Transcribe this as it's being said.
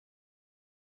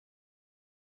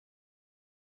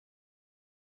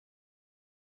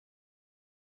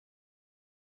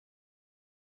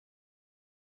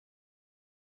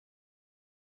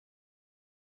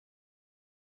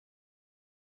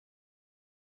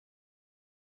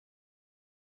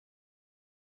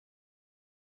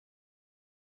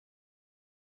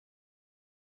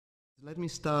Let me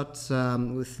start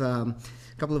with a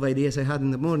couple of ideas I had in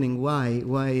the morning. Why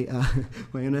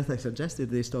on earth I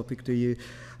suggested this topic to you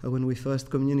when we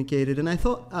first communicated. And I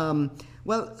thought,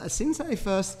 since I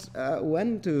first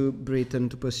went to Britain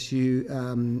to pursue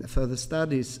further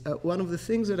studies, one of the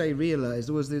things that I realized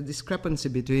was the discrepancy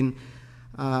between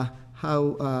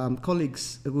how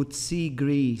colleagues would see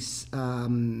Greece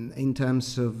in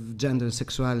terms of gender and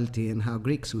sexuality, and how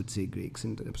Greeks would see Greeks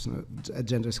in terms of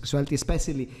gender and sexuality,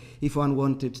 especially if one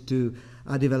wanted to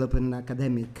develop an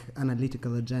academic,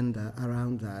 analytical agenda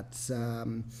around that.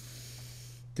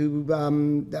 To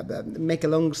make a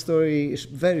long story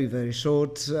very, very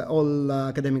short, all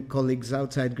academic colleagues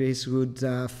outside Greece would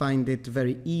find it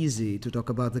very easy to talk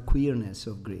about the queerness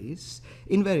of Greece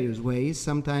in various ways,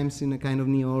 sometimes in a kind of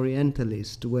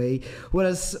neo-Orientalist way,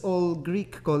 whereas all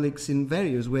Greek colleagues in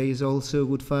various ways also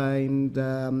would find,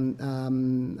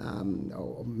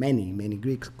 many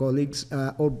Greek colleagues,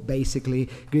 or basically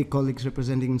Greek colleagues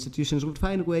representing institutions, would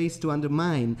find ways to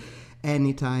undermine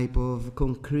any type of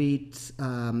concrete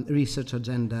research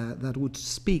agenda that would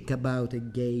speak about a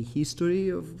gay history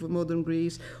of modern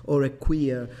Greece or a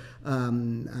queer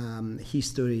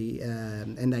history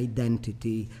and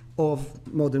identity of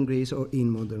modern Greece or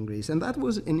in modern Greece. And that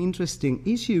was an interesting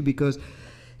issue, because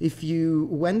if you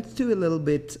went to a little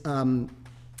bit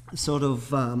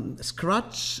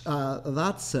scratch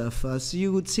that surface,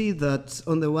 you would see that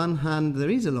on the one hand there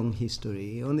is a long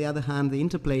history. On the other hand, the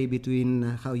interplay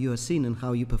between how you are seen and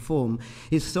how you perform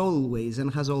is always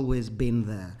and has always been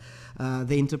there.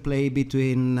 The interplay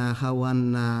between how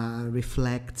one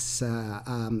reflects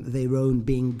their own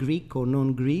being Greek or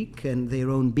non-Greek and their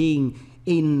own being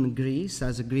in Greece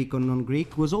as a Greek or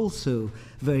non-Greek was also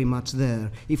very much there.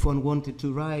 If one wanted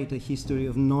to write a history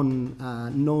of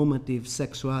non-normative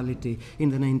sexuality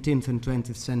in the 19th and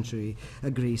 20th century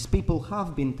Greece, people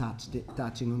have been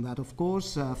touching on that, of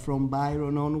course, from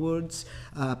Byron onwards.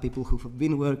 People who have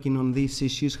been working on these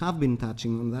issues have been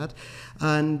touching on that,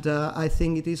 and I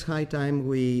think it is high time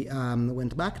we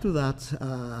went back to that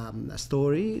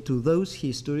story, to those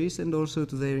histories, and also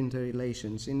to their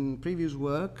interrelations. In previous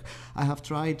work, I have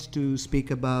tried to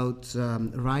speak about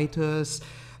writers,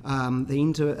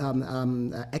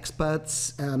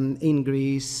 experts in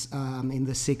Greece in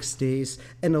the 60s,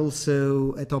 and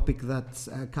also a topic that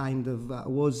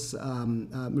was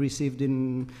received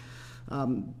in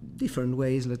different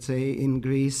ways, let's say, in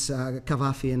Greece,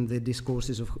 Cavafy and the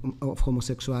discourses of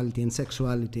homosexuality and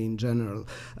sexuality in general.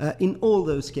 In all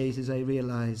those cases, I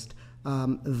realized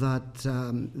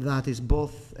that is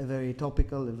both a very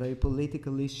topical, a very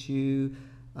political issue,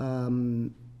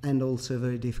 and also a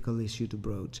very difficult issue to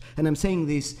broach. And I'm saying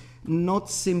this not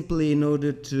simply in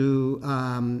order to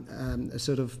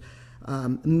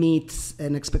meet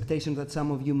an expectation that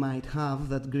some of you might have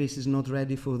that Greece is not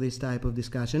ready for this type of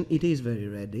discussion. It is very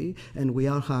ready, and we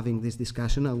are having this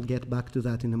discussion. I'll get back to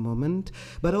that in a moment.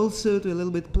 But also to a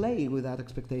little bit play with that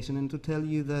expectation and to tell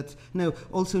you that, no,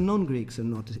 also non-Greeks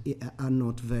are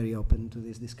not very open to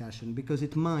this discussion, because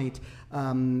it might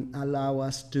allow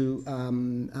us to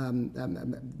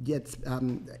get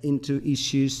into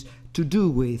issues to do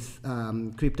with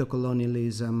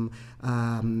crypto-colonialism,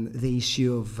 the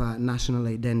issue of national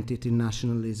identity,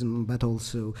 nationalism, but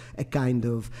also a kind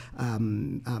of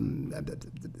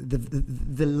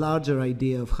the larger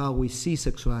idea of how we see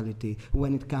sexuality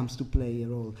when it comes to play a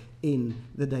role in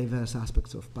the diverse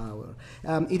aspects of power.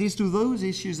 It is to those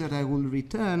issues that I will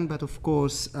return, but of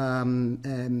course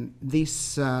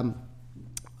this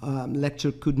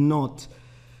lecture could not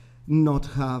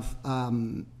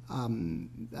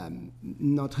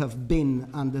have been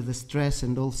under the stress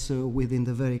and also within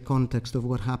the very context of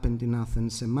what happened in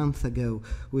Athens a month ago,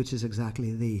 which is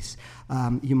exactly this.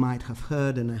 You might have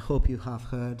heard, and I hope you have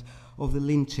heard, of the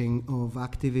lynching of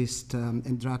activist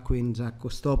and drag queen Jack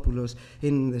Kostopoulos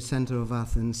in the center of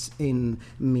Athens in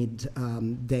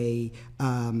midday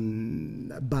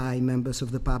by members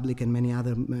of the public and many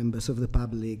other members of the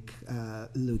public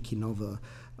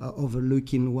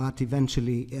overlooking what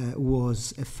eventually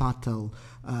was a fatal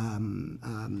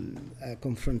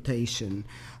confrontation.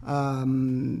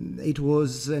 It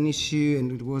was an issue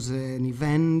and it was an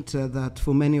event that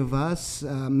for many of us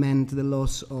meant the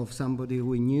loss of somebody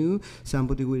we knew,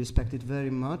 somebody we respected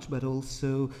very much, but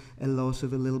also a loss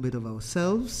of a little bit of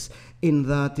ourselves, in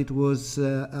that it was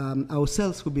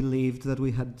ourselves who believed that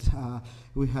we had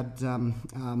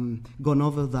gone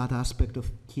over that aspect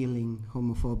of killing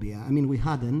homophobia. I mean, we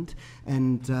hadn't,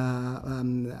 and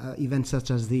events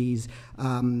such as these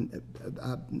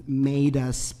made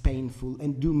us painful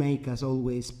and do make us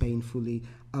always painfully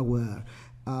aware.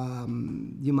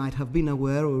 You might have been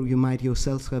aware, or you might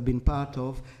yourselves have been part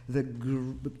of, the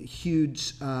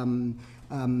huge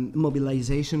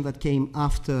mobilization that came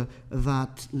after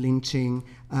that lynching,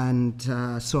 and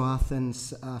saw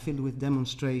Athens filled with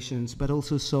demonstrations, but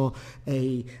also saw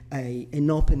an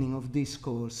opening of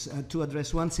discourse to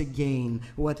address once again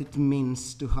what it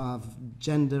means to have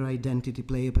gender identity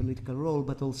play a political role,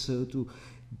 but also to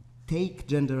take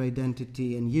gender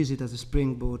identity and use it as a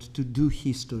springboard to do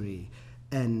history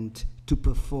and to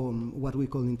perform what we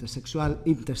call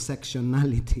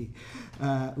intersectionality,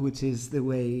 which is the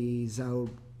ways our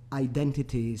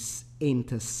identities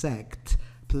intersect,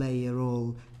 play a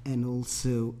role, and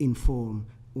also inform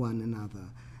one another.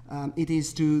 It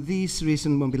is to this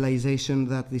recent mobilization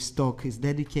that this talk is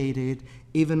dedicated,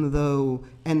 even though,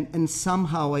 and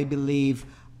somehow I believe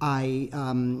I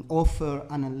offer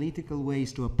analytical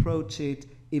ways to approach it,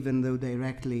 even though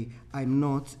directly I'm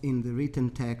not in the written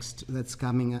text that's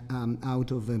coming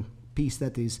out of a piece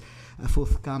that is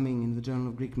forthcoming in the Journal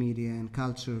of Greek Media and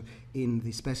Culture in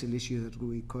the special issue that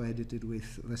we co-edited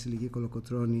with Vasiliki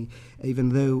Kolokotroni, even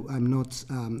though I'm not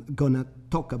gonna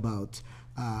talk about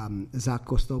Zach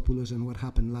Kostopoulos and what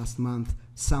happened last month.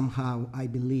 Somehow I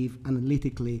believe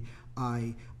analytically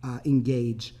I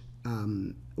engage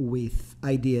with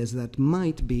ideas that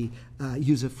might be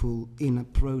useful in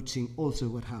approaching also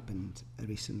what happened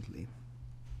recently.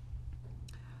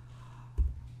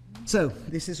 So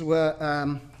this is where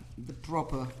the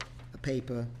proper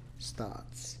paper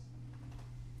starts.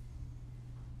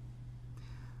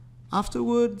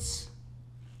 Afterwards,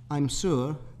 I'm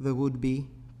sure there would be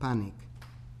panic.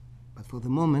 But for the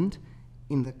moment,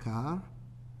 in the car,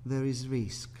 there is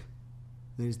risk.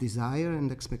 There is desire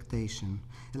and expectation.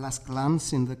 A last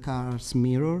glance in the car's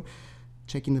mirror,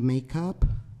 checking the makeup,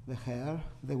 the hair,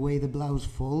 the way the blouse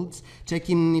folds,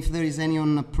 checking if there is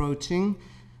anyone approaching.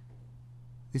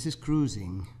 This is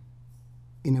cruising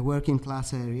in a working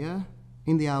class area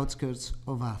in the outskirts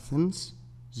of Athens,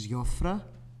 Ziophra,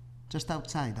 just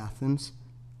outside Athens,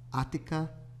 Attica,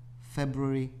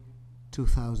 February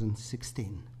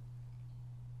 2016.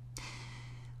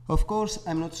 Of course,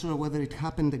 I'm not sure whether it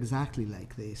happened exactly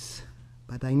like this,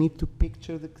 but I need to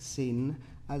picture the scene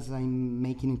as I'm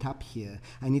making it up here.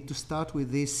 I need to start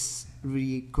with this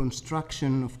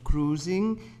reconstruction of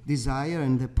cruising, desire,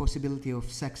 and the possibility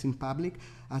of sex in public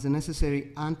as a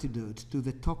necessary antidote to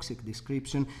the toxic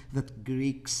description that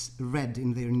Greeks read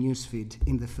in their newsfeed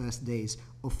in the first days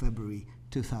of February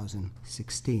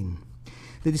 2016.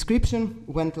 The description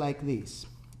went like this.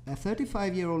 A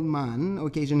 35-year-old man,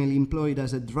 occasionally employed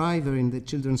as a driver in the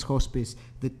children's hospice,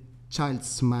 the Child's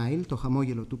Smile, το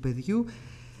χαμόγελο του παιδιού,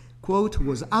 quote,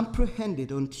 was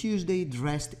apprehended on Tuesday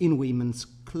dressed in women's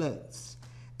clothes.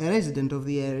 A resident of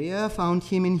the area found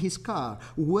him in his car,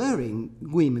 wearing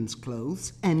women's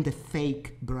clothes and a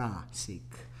fake bra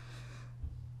sick.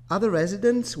 Other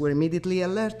residents were immediately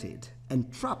alerted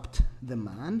and trapped the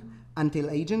man until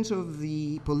agents of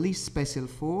the police special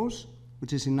force,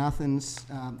 which is in Athens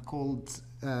called,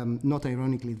 not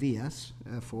ironically, Dias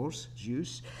force,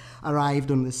 Zeus, arrived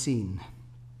on the scene.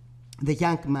 The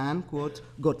young man, quote,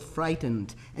 got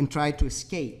frightened and tried to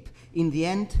escape. In the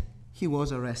end, he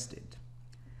was arrested.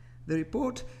 The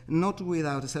report, not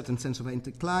without a certain sense of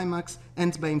anticlimax,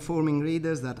 ends by informing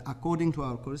readers that, according to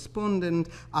our correspondent,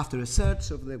 after a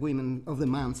search of the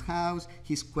man's house,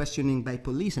 his questioning by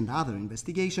police and other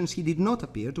investigations, he did not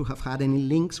appear to have had any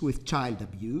links with child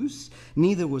abuse,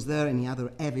 neither was there any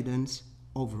other evidence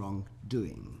of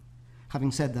wrongdoing.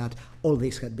 Having said that, all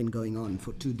this had been going on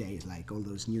for 2 days, like all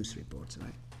those news reports,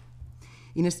 right?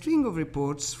 In a string of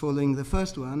reports following the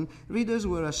first one, the readers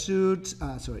were assured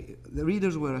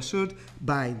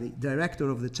by the director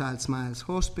of the Child Smiles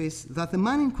Hospice that the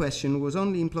man in question was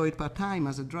only employed part-time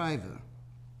as a driver.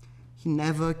 He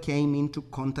never came into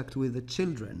contact with the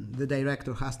children, the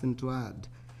director hastened to add.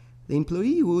 The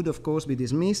employee would, of course, be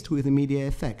dismissed with immediate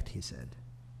effect, he said.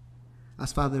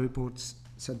 As further reports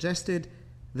suggested,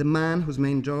 the man whose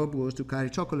main job was to carry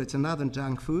chocolates and other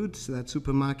junk foods that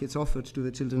supermarkets offered to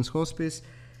the children's hospice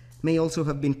may also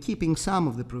have been keeping some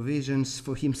of the provisions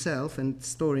for himself and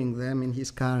storing them in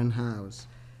his car and house.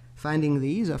 Finding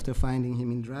these after finding him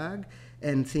in drag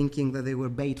and thinking that they were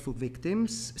bait for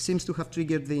victims seems to have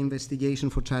triggered the investigation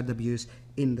for child abuse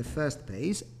in the first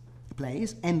place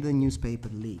and the newspaper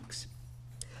leaks.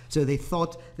 So they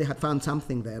thought they had found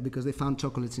something there because they found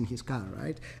chocolates in his car,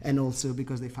 right? And also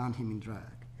because they found him in drag.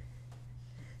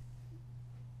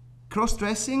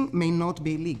 Cross-dressing may not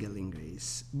be legal in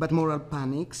Greece, but moral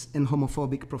panics and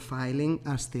homophobic profiling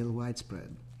are still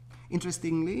widespread.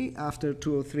 Interestingly, after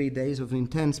 2 or 3 days of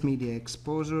intense media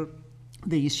exposure,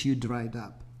 the issue dried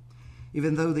up.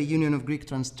 even though the Union of Greek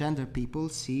Transgender People,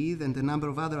 SEED, and a number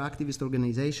of other activist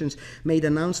organizations made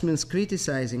announcements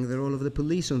criticizing the role of the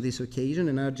police on this occasion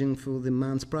and urging for the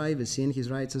man's privacy and his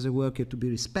rights as a worker to be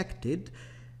respected,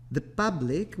 the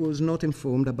public was not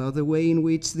informed about the way in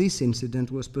which this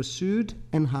incident was pursued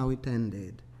and how it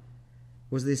ended.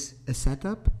 Was this a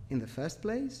setup in the first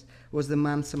place? Was the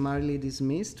man summarily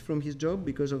dismissed from his job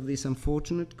because of this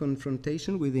unfortunate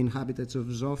confrontation with the inhabitants of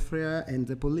Zofria and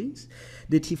the police?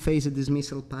 Did he face a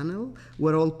dismissal panel?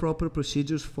 Were all proper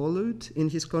procedures followed in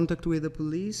his contact with the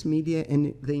police, media,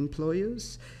 and the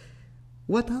employers?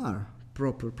 What are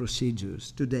proper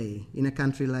procedures today in a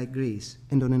country like Greece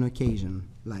and on an occasion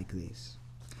like this?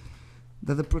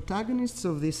 That the protagonists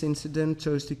of this incident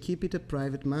chose to keep it a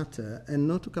private matter and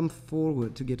not to come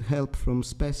forward to get help from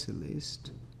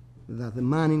specialists, that the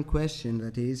man in question,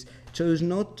 that is, chose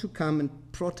not to come and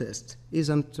protest, is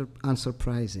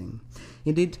unsurprising.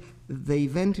 Indeed, the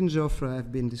event in Zofra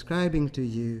I've been describing to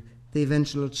you, the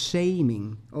eventual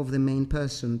shaming of the main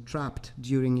person trapped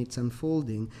during its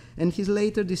unfolding, and his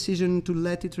later decision to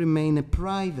let it remain a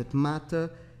private matter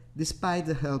despite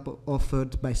the help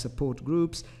offered by support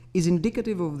groups, is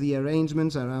indicative of the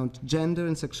arrangements around gender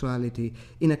and sexuality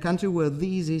in a country where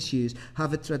these issues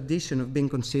have a tradition of being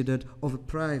considered of a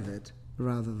private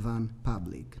rather than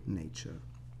public nature.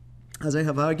 As I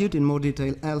have argued in more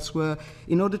detail elsewhere,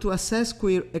 in order to assess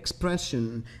queer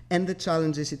expression and the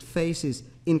challenges it faces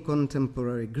in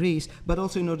contemporary Greece, but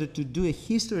also in order to do a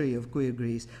history of queer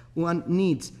Greece, one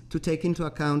needs to take into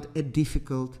account a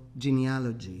difficult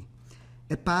genealogy,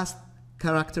 a past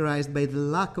characterized by the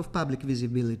lack of public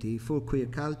visibility for queer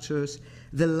cultures,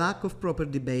 the lack of proper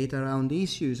debate around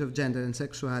issues of gender and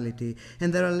sexuality,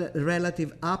 and the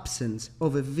relative absence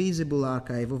of a visible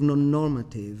archive of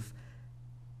non-normative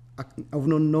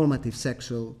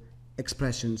sexual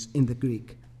expressions in the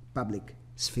Greek public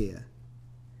sphere.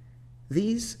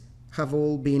 These have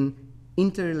all been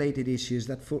interrelated issues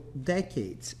that for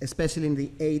decades, especially in the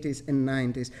 80s and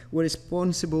 90s, were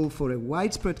responsible for a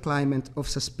widespread climate of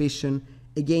suspicion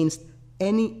against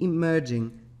any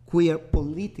emerging queer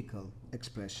political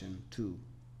expression too.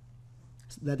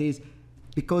 That is,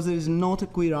 because there is not a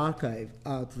queer archive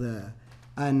out there,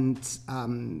 and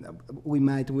we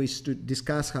might wish to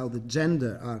discuss how the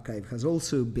gender archive has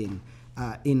also been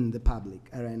in the public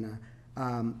arena,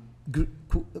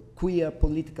 queer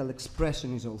political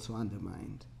expression is also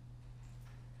undermined.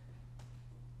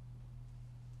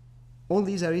 All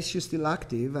these are issues still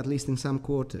active, at least in some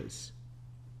quarters.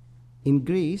 In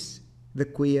Greece, the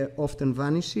queer often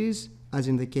vanishes, as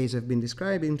in the case I've been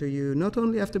describing to you, not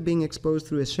only after being exposed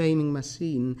through a shaming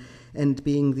machine and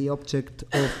being the object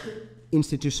of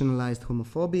institutionalized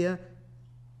homophobia,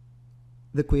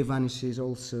 the queer vanishes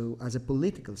also as a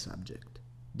political subject,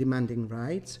 demanding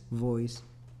rights, voice,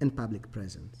 and public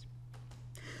presence.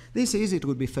 This is, it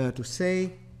would be fair to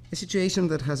say, a situation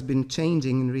that has been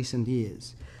changing in recent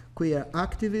years. Queer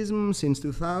activism since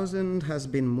 2000 has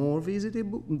been more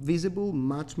visible,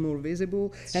 much more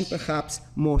visible, and perhaps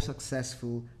more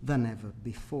successful than ever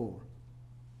before.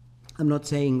 I'm not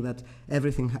saying that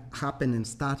everything happened and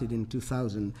started in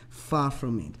 2000, far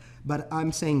from it. But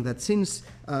I'm saying that since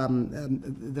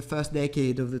the first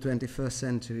decade of the 21st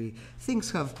century,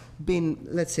 things have been,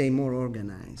 let's say, more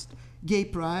organized. Gay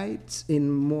prides in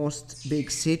most big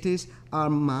cities are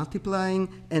multiplying,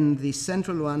 and the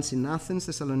central ones in Athens,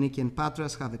 Thessaloniki, and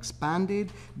Patras have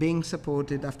expanded, being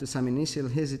supported after some initial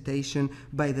hesitation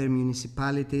by their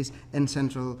municipalities and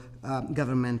central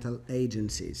governmental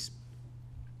agencies.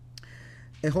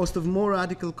 A host of more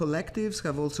radical collectives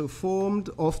have also formed,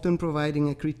 often providing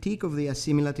a critique of the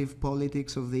assimilative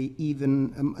politics of the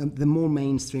the more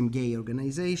mainstream gay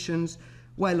organizations,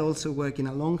 while also working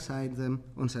alongside them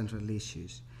on central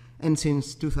issues. And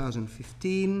since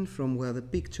 2015, from where the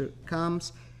picture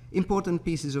comes, important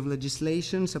pieces of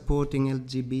legislation supporting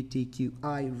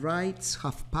LGBTQI rights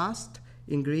have passed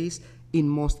in Greece, in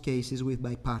most cases with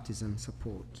bipartisan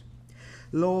support.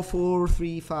 Law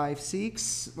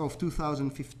 4356 of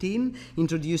 2015,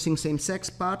 introducing same-sex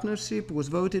partnership, was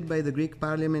voted by the Greek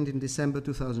Parliament in December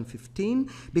 2015,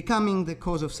 becoming the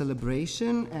cause of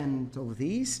celebration and of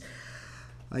this.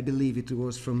 I believe it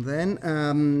was from then,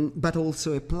 but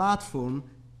also a platform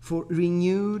for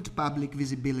renewed public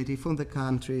visibility from the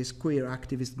country's queer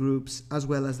activist groups, as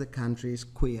well as the country's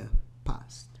queer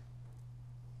past.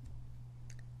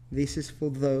 This is for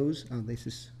those, this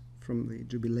is from the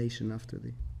jubilation after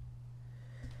the.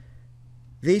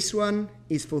 This one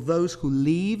is for those who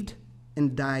lived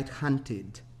and died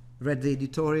hunted. Read the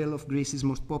editorial of Greece's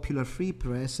most popular free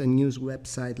press and news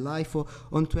website, LIFO,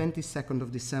 on 22nd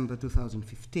of December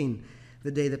 2015.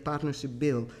 the day the partnership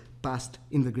bill passed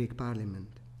in the Greek parliament.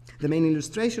 The main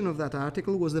illustration of that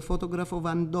article was the photograph of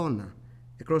Andona,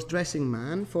 a cross-dressing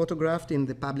man photographed in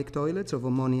the public toilets of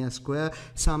Omonia Square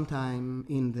sometime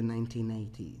in the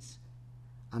 1980s.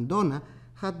 Andona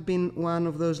had been one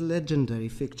of those legendary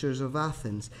fixtures of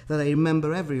Athens that I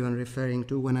remember everyone referring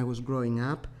to when I was growing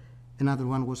up. Another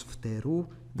one was Fterou,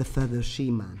 the feather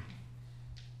she-man.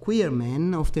 Queer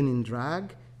men, often in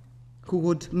drag, who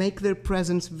would make their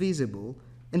presence visible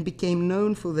and became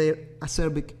known for their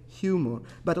acerbic humor,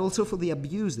 but also for the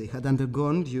abuse they had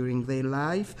undergone during their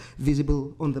life,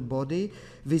 visible on the body,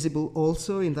 visible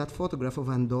also in that photograph of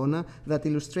Andona that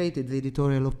illustrated the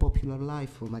editorial of Popular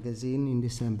Life magazine in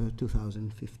December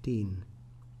 2015.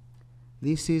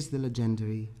 This is the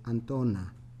legendary Antona,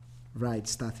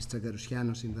 writes Stathis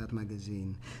Tsagarousianos in that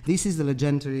magazine. This is the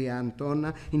legendary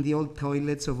Antona in the old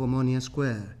toilets of Omonia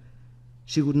Square.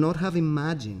 She would not have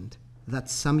imagined that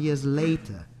some years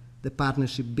later the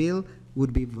partnership bill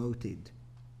would be voted.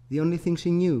 The only thing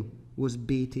she knew was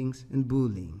beatings and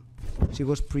bullying. She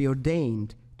was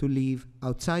preordained to live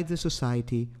outside the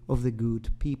society of the good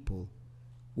people.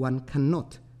 One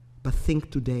cannot but think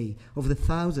today of the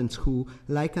thousands who,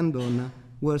 like Andona,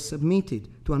 were submitted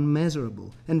to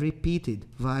unmeasurable and repeated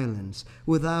violence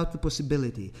without the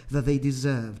possibility that they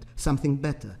deserved something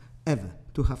better ever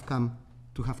to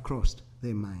have crossed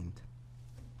their mind.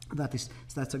 That is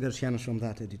Tsagarousianos from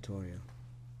that editorial.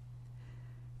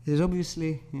 It is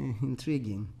obviously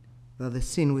intriguing that the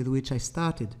scene with which I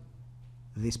started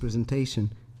this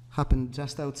presentation happened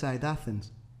just outside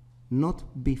Athens,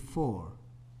 not before,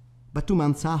 but 2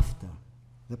 months after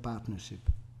the partnership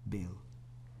bill,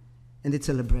 and its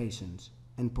celebrations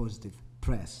and positive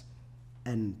press,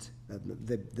 and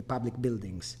the public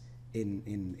buildings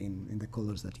in the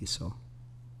colors that you saw.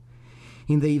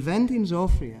 In the event in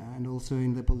Zofia, and also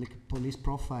in the police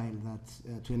profile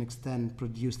that to an extent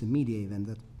produced the media event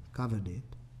that covered it,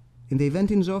 in the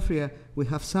event in Zofia, we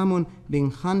have someone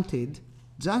being hunted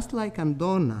just like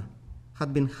Andona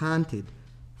had been hunted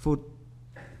for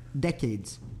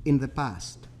decades in the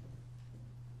past.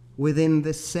 Within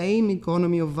the same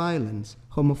economy of violence,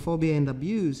 homophobia and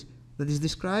abuse that is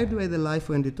described by the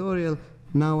LIFO editorial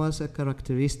now as a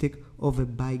characteristic of a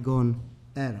bygone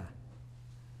era.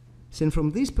 Seen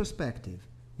from this perspective,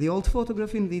 the old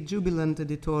photograph in the jubilant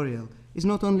editorial is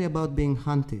not only about being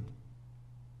hunted,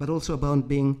 but also about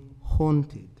being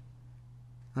haunted.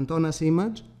 Antona's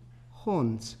image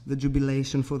haunts the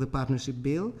jubilation for the partnership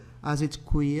bill as its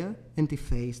queer and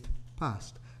effaced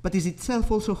past, but is itself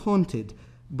also haunted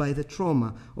by the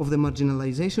trauma of the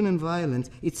marginalization and violence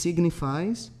it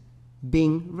signifies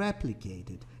being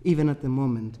replicated, even at the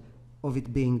moment of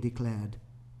it being declared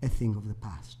a thing of the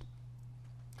past.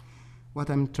 What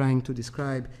I'm trying to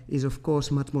describe is, of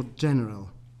course, much more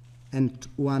general, and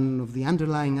one of the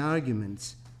underlying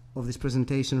arguments of this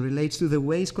presentation relates to the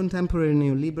ways contemporary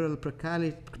neoliberal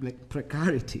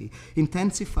precarity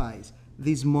intensifies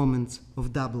these moments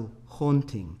of double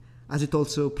haunting, as it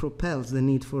also propels the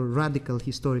need for radical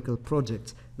historical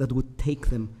projects that would take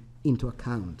them into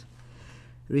account.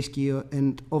 Risky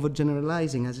and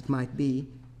overgeneralizing as it might be,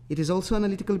 it is also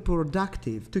analytically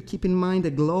productive to keep in mind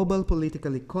a global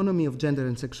political economy of gender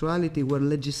and sexuality where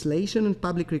legislation and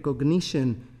public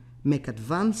recognition make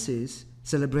advances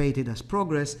celebrated as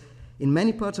progress in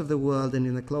many parts of the world and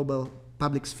in the global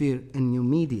public sphere and new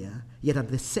media, yet at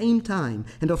the same time,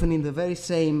 and often in the very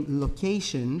same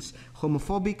locations,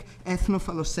 homophobic,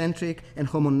 ethno-phallocentric, and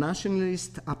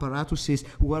homo-nationalist apparatuses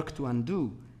work to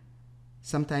undo,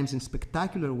 sometimes in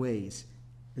spectacular ways,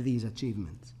 these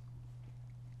achievements.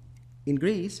 In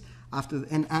Greece,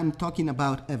 and I'm talking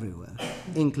about everywhere,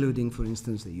 including, for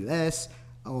instance, the US,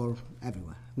 or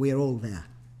everywhere. We are all there.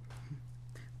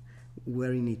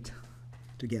 We're in it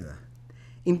together.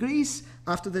 In Greece,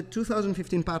 after the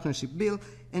 2015 partnership bill,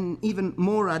 an even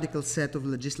more radical set of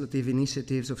legislative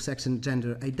initiatives of sex and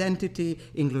gender identity,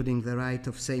 including the right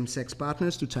of same-sex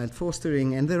partners to child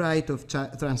fostering and the right of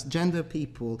transgender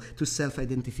people to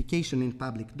self-identification in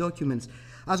public documents,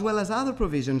 as well as other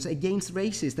provisions against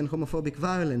racist and homophobic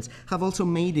violence, have also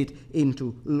made it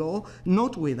into law,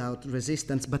 not without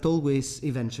resistance, but always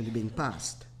eventually being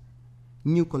passed.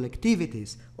 New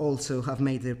collectivities also have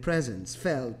made their presence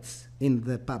felt in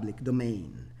the public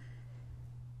domain.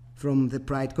 From the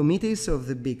pride committees of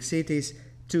the big cities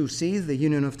to seize the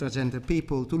union of transgender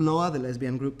people, to lower the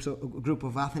lesbian group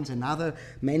of Athens and other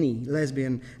many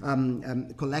lesbian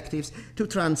collectives, to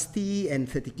Trans T and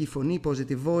Θετική Φωνή,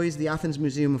 Positive Voice, the Athens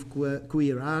Museum of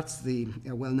Queer Arts, the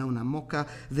well-known Amoka,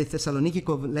 the Thessaloniki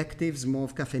collectives,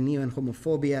 MOV, Kafenio and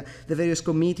Homophobia, the various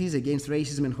committees against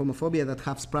racism and homophobia that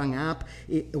have sprung up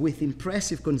with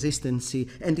impressive consistency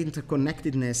and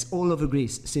interconnectedness all over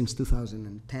Greece since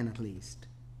 2010 at least,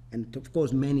 and of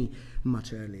course many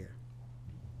much earlier.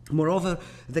 Moreover,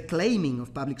 the claiming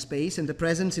of public space and the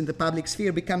presence in the public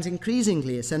sphere becomes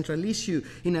increasingly a central issue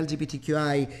in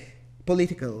LGBTQI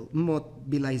political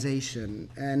mobilization,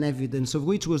 and evidence of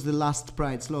which was the last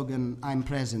Pride slogan, "I'm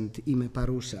present, Ime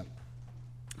Parousa,"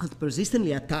 has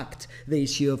persistently attacked the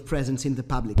issue of presence in the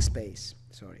public space.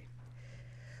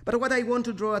 But what I want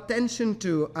to draw attention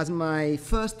to as my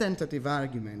first tentative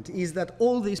argument is that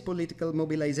all this political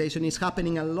mobilization is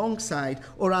happening alongside,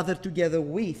 or rather together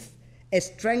with, a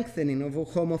strengthening of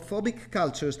homophobic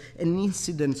cultures and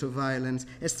incidents of violence,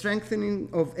 a strengthening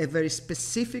of a very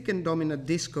specific and dominant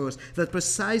discourse that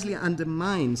precisely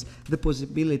undermines the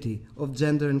possibility of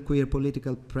gender and queer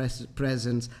political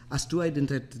presence as too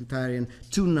identitarian,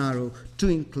 too narrow, too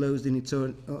enclosed in its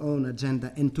own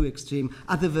agenda, and too extreme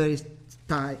at the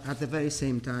very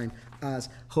same time as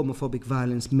homophobic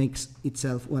violence makes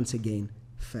itself once again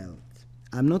felt.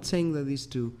 I'm not saying that these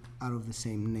two are of the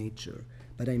same nature,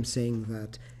 but I'm saying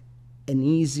that an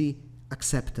easy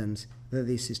acceptance that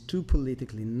this is too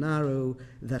politically narrow,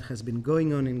 that has been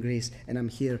going on in Greece, and I'm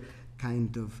here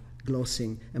kind of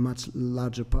glossing a much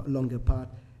longer part,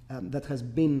 that has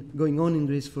been going on in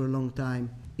Greece for a long time,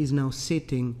 is now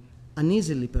sitting,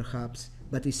 uneasily perhaps,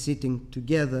 but is sitting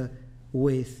together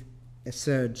with a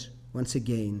surge, once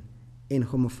again, in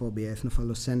homophobia,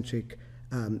 ethnophalocentric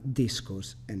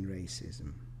discourse and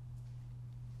racism.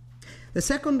 The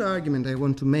second argument I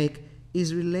want to make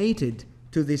is related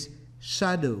to this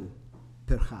shadow,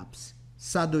 perhaps,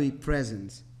 shadowy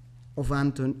presence of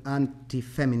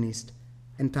anti-feminist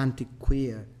and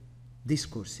anti-queer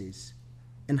discourses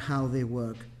and how they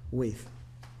work with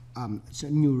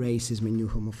new racism and new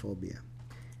homophobia.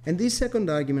 And this second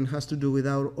argument has to do with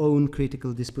our own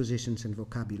critical dispositions and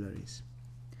vocabularies.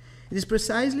 It is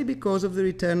precisely because of the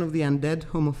return of the undead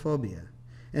homophobia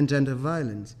and gender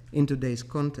violence in today's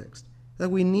context that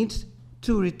we need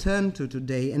to return to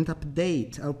today and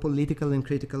update our political and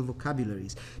critical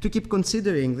vocabularies, to keep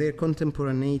considering their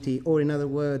contemporaneity, or in other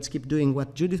words, keep doing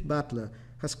what Judith Butler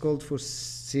has called for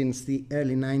since the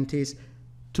early 90s,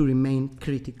 to remain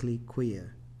critically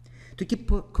queer. To keep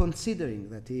considering,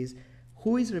 that is,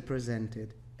 who is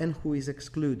represented and who is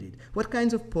excluded, what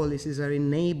kinds of policies are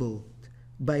enabled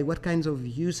by what kinds of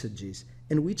usages,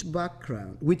 and which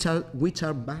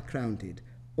are backgrounded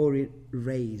or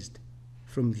erased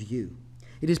from view.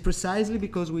 It is precisely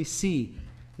because we see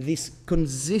this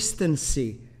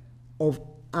consistency of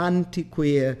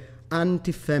anti-queer,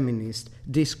 anti-feminist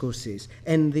discourses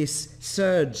and this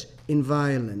surge in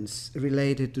violence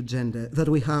related to gender that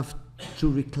we have to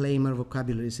reclaim our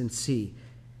vocabularies and see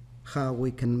how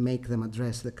we can make them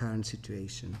address the current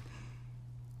situation.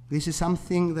 This is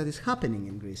something that is happening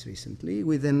in Greece recently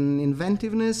with an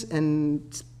inventiveness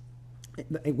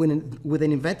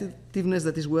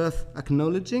that is worth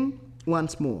acknowledging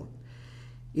once more.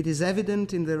 It is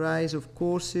evident in the rise of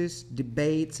courses,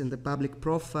 debates, and the public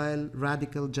profile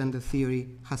radical gender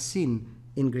theory has seen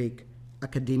in Greek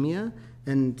academia,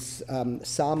 and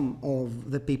some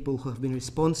of the people who have been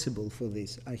responsible for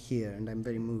this are here, and I'm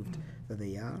very moved that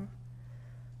they are.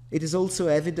 It is also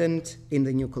evident in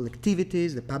the new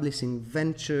collectivities, the publishing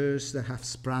ventures that have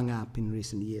sprung up in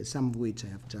recent years, some of which I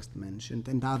have just mentioned,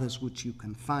 and others which you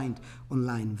can find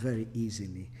online very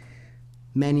easily.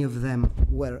 Many of them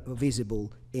were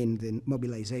visible in the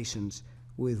mobilizations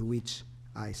with which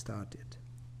I started.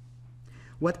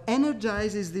 What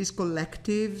energizes these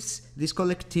collectives, these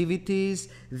collectivities,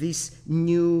 this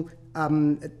new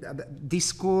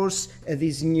discourse,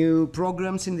 these new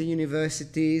programs in the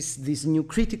universities, this new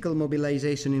critical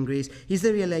mobilization in Greece, is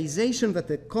the realization that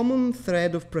the common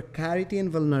thread of precarity and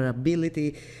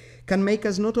vulnerability can make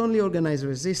us not only organize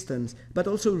resistance, but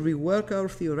also rework our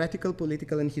theoretical,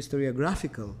 political, and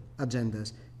historiographical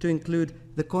agendas to include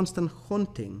the constant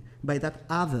haunting by that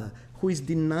other who is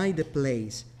denied a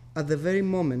place at the very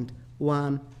moment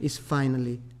one is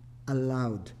finally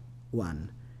allowed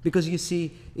one. Because you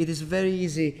see, it is very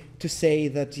easy to say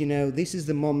that, this is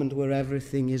the moment where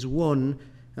everything is won,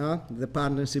 The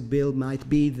partnership bill might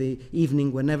be the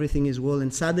evening when everything is won,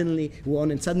 and suddenly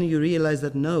you realize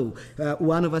that no,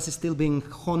 one of us is still being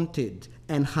haunted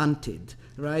and hunted,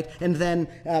 right? And then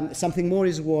something more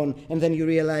is won, and then you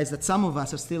realize that some of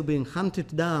us are still being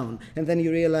hunted down, and then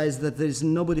you realize that there is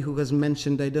nobody who has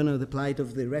mentioned, I don't know, the plight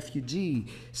of the refugees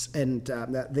and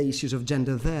the issues of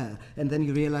gender there, and then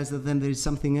you realize that then there is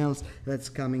something else that's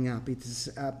coming up. It is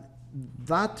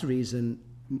that reason,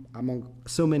 among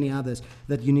so many others,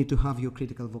 that you need to have your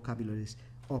critical vocabularies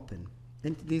open.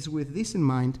 And it is with this in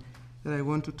mind that I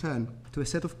want to turn to a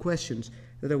set of questions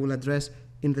that I will address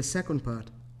in the second part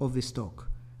of this talk.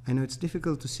 I know it's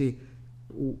difficult to see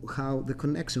what the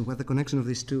connection of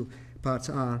these two parts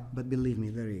are, but believe me,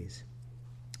 there is.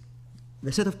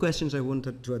 The set of questions I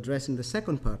wanted to address in the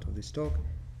second part of this talk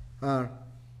are: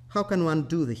 how can one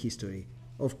do the history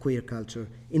of queer culture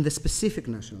in the specific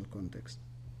national context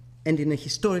and in a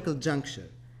historical juncture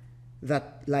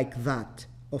like that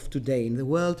of today in the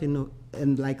world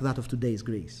and like that of today's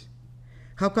Greece?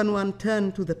 How can one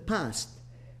turn to the past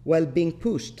while being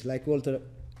pushed, like Walter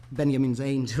Benjamin's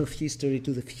angel of history,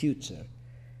 to the future?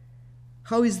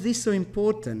 How is this so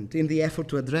important in the effort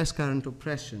to address current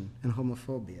oppression and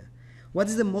homophobia? What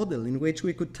is the model in which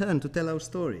we could turn to tell our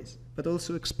stories, but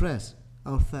also express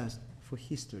our thirst for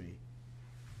history?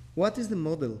 What is the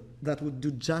model that would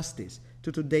do justice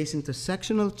to today's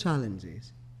intersectional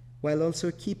challenges, while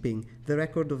also keeping the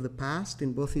record of the past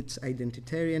in both its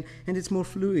identitarian and its more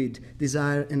fluid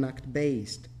desire and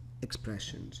act-based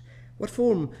expressions? What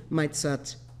form might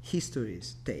such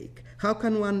histories take? How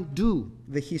can one do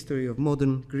the history of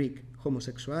modern Greek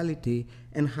homosexuality,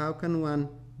 and how can one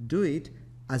do it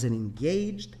as an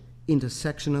engaged,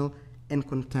 intersectional, and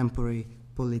contemporary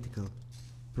political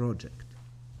project?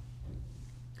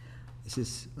 This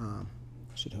is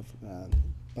should have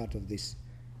part of this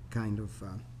kind of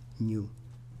new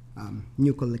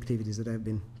collectivities that I've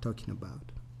been talking about.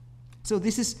 So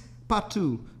this is part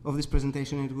 2 of this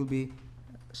presentation, and it will be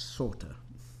shorter.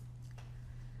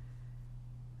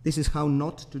 This is how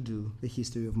not to do the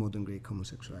history of modern Greek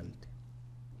homosexuality.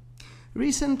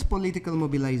 Recent political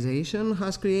mobilization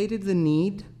has created the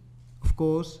need, of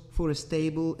course, for a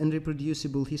stable and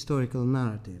reproducible historical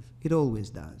narrative. It always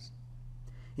does.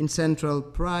 In central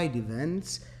pride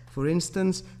events, for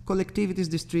instance, collectivities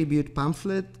distribute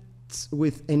pamphlets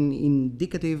with an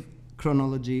indicative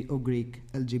chronology of Greek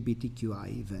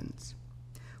LGBTQI events.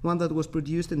 One that was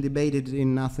produced and debated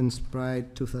in Athens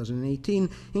Pride 2018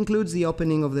 includes the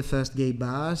opening of the first gay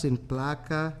bars in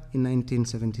Plaka in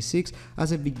 1976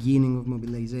 as a beginning of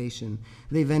mobilization,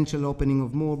 the eventual opening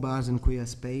of more bars and queer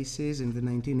spaces in the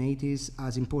 1980s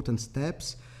as important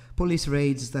steps, police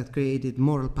raids that created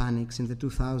moral panics in the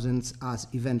 2000s as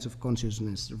events of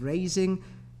consciousness raising,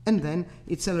 and then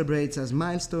it celebrates as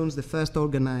milestones the first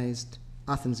organized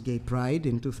Athens Gay Pride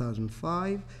in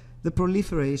 2005, the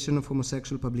proliferation of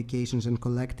homosexual publications and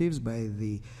collectives by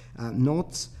the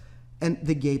Knots, and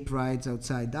the gay prides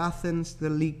outside Athens,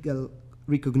 the legal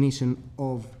recognition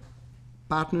of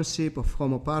partnership, of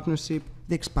homo partnership,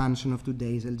 the expansion of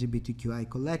today's LGBTQI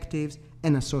collectives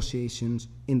and associations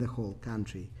in the whole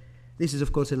country. This is,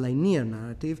 of course, a linear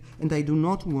narrative, and I do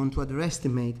not want to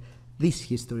underestimate this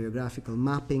historiographical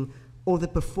mapping or the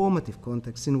performative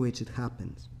context in which it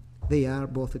happens. They are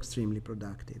both extremely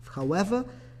productive. However,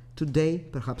 today,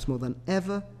 perhaps more than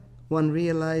ever, one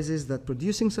realizes that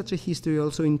producing such a history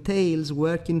also entails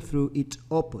working through its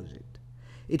opposite.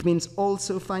 It means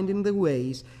also finding the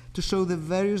ways to show the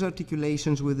various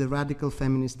articulations with the radical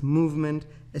feminist movement,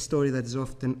 a story that is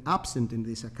often absent in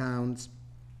these accounts,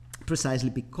 precisely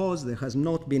because there has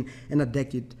not been an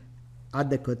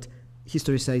adequate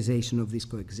historicization of this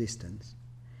coexistence.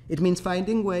 It means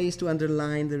finding ways to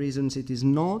underline the reasons it is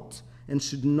not and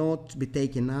should not be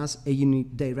taken as a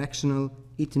unidirectional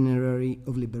itinerary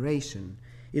of liberation.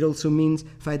 It also means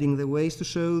finding the ways to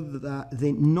show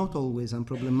the not always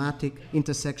unproblematic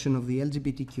intersection of the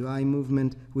LGBTQI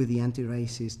movement with the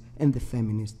anti-racist and the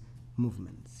feminist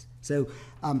movements. So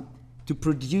to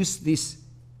produce this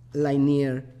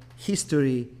linear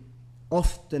history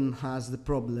often has the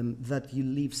problem that you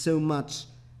leave so much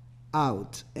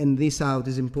out, and this out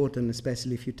is important,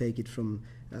 especially if you take it from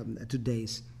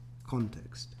today's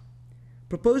context.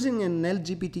 Proposing an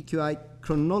LGBTQI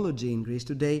chronology in Greece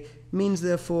today means,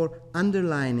 therefore,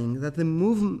 underlining that the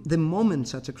moment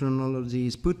such a chronology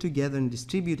is put together and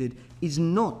distributed is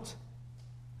not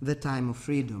the time of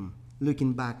freedom,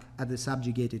 looking back at the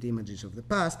subjugated images of the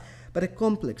past, but a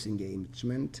complex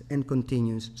engagement and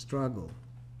continuous struggle.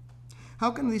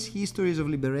 How can these histories of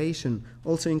liberation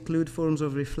also include forms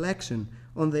of reflection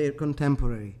on their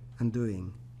contemporary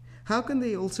undoing? how can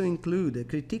they also include a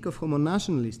critique of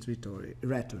homo-nationalist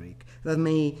rhetoric that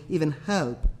may even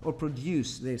help or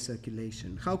produce their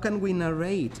circulation? How can we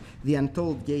narrate the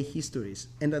untold gay histories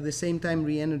and at the same time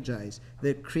re-energize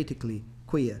their critically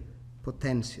queer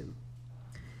potential?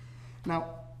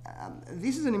 Now,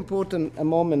 this is an important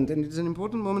moment, and it's an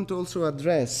important moment to also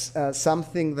address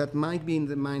something that might be in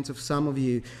the minds of some of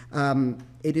you.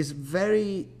 It is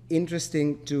very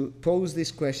interesting to pose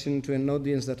this question to an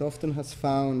audience that often has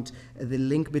found the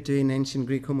link between ancient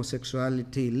Greek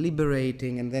homosexuality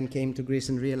liberating and then came to Greece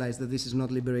and realized that this is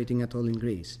not liberating at all in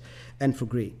Greece and for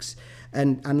Greeks.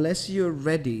 And unless you're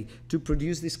ready to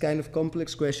produce this kind of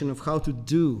complex question of how to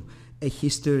do a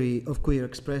history of queer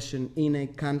expression in a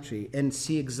country and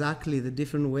see exactly the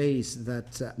different ways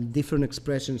that different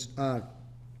expressions are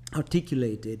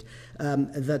articulated,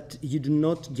 that you do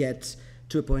not get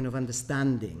to a point of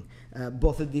understanding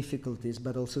both the difficulties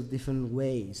but also different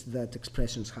ways that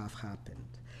expressions have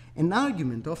happened. An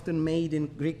argument often made in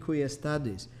Greek queer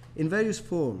studies in various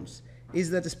forms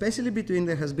is that especially between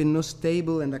there has been no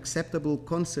stable and acceptable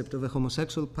concept of a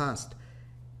homosexual past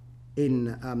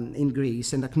in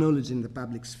Greece and acknowledged in the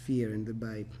public sphere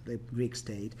by the Greek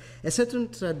state, a certain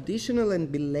traditional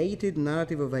and belated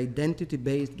narrative of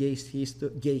identity-based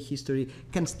gay history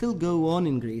can still go on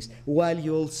in Greece while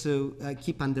you also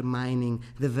keep undermining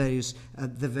the various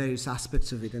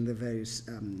aspects of it and the various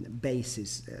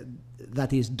bases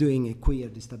that is doing a queer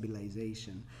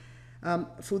destabilization.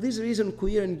 For this reason,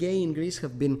 queer and gay in Greece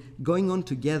have been going on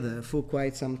together for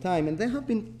quite some time, and there have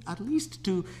been at least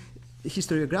two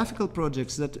historiographical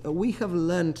projects that we have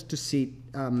learned to see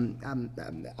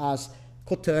as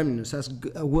coterminous, as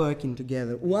working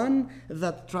together. One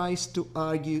that tries to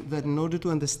argue that in order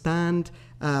to understand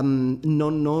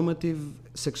non-normative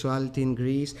sexuality in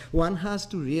Greece, one has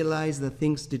to realize that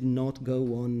things did not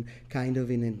go on kind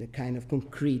of in a kind of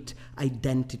concrete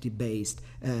identity-based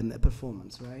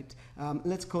performance, right?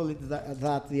 Let's call it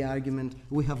that the argument,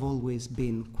 we have always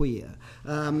been queer.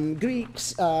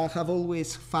 Greeks have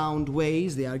always found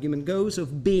ways, the argument goes,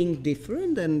 of being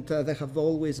different, and there have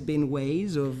always been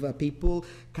ways of people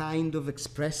kind of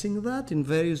expressing that in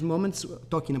various moments,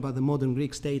 talking about the modern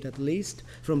Greek state at least,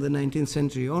 from the 19th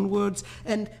century onwards,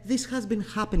 and this has been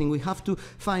happening. We have to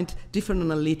find different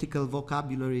analytical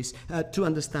vocabularies to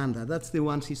understand that. That's the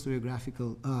one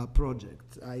historiographical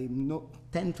project. I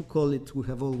tend to call it We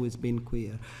Have Always Been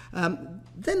Queer.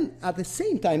 Then at the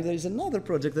same time, there is another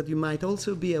project that you might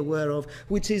also be aware of,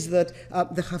 which is that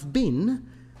there have been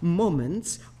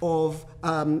moments of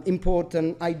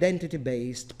important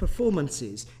identity-based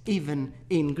performances, even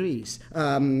in Greece.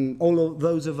 All of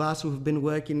those of us who have been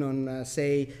working on,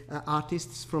 say,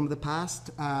 artists from the past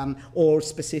or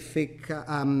specific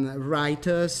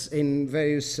writers in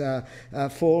various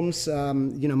forms.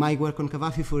 My work on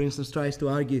Cavafy, for instance, tries to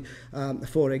argue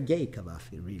for a gay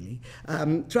Cavafy, really.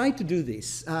 Try to do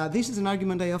this. This is an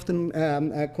argument I often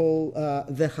call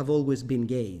there have always been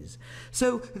gays.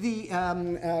 So the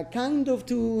kind of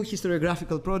two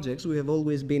historiographical projects, we have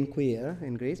always been queer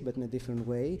in Greece, but in a different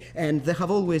way, and there have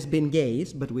always been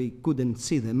gays, but we couldn't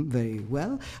see them very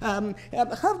well,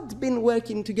 have been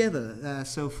working together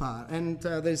so far. And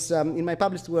there's, in my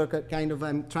published work,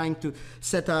 I'm trying to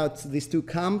set out these two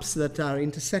camps that are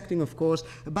intersecting, of course,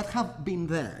 but have been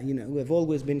there. We have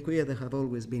always been queer, there have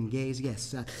always been gays,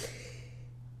 yes.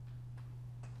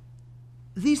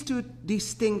 These two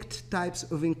distinct types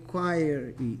of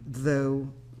inquiry, though,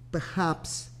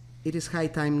 perhaps it is high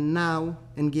time now,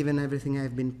 and given everything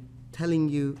I've been telling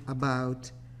you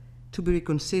about, to be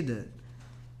reconsidered,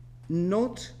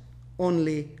 not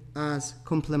only as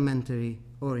complementary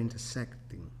or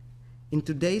intersecting. In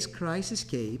today's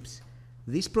crisiscapes,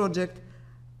 these projects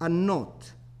are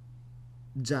not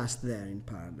just there in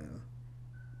parallel,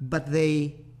 but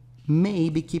they may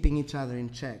be keeping each other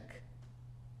in check.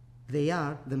 They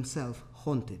are themselves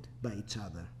haunted by each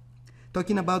other.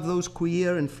 Talking about those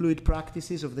queer and fluid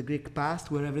practices of the Greek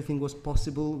past, where everything was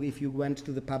possible if you went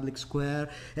to the public square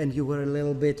and you were a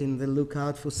little bit in the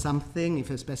lookout for something,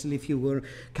 especially if you were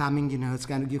coming, it's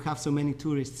kind of, you have so many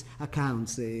tourists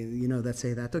accounts, that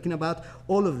say that. Talking about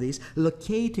all of this,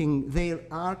 locating their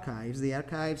archives, the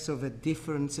archives of a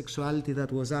different sexuality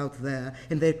that was out there,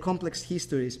 and their complex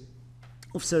histories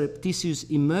of surreptitious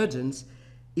emergence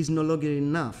is no longer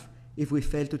enough if we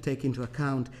fail to take into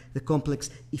account the complex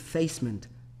effacement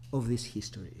of these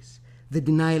histories, the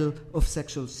denial of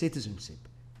sexual citizenship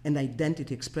and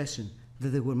identity expression that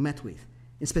they were met with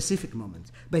in specific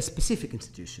moments, by specific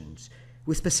institutions,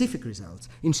 with specific results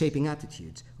in shaping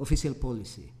attitudes, official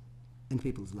policy, and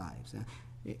people's lives.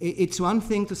 It's one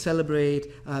thing to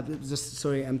celebrate,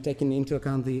 sorry, I'm taking into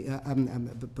account the,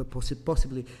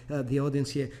 possibly the audience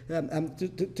here,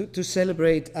 to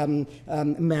celebrate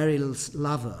Merrill's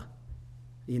lover.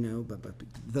 You know, but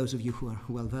those of you who are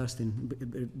well versed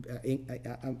in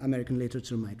American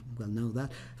literature might well know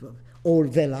that, or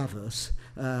the lovers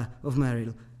of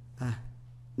Merrill.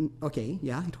 Okay,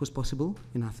 yeah, it was possible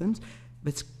in Athens,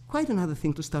 but it's quite another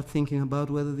thing to start thinking about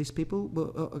whether these people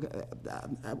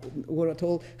were at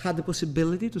all, had the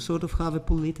possibility to sort of have a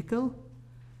political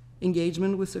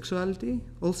engagement with sexuality.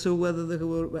 Also, whether there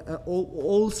were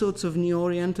all sorts of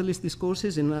neo-Orientalist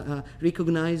discourses in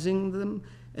recognizing them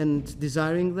and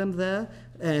desiring them there,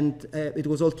 and it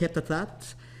was all kept at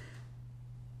that.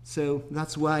 So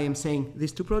that's why I'm saying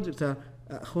these two projects are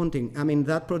haunting. I mean,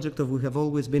 that project of We Have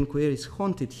Always Been Queer is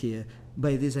haunted here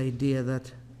by this idea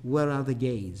that where are the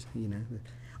gays, you know?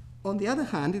 On the other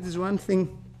hand, it is one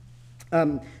thing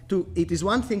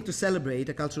to celebrate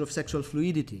a culture of sexual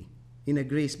fluidity in a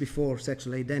Greece before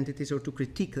sexual identities, or to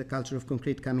critique the culture of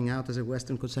concrete coming out as a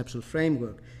Western conceptual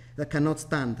framework that cannot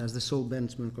stand as the sole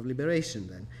benchmark of liberation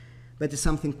then. But it's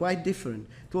something quite different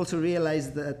to also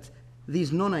realize that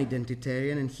these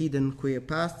non-identitarian and hidden queer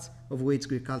pasts, of which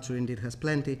Greek culture indeed has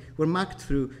plenty, were marked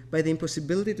through by the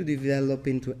impossibility to develop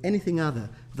into anything other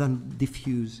than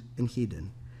diffuse and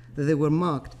hidden. That they were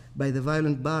marked by the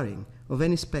violent barring of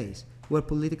any space where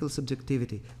political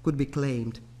subjectivity could be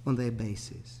claimed on their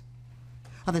basis.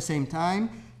 At the same time,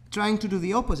 trying to do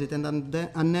the opposite and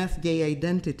unearth gay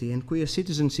identity and queer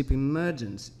citizenship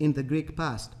emergence in the Greek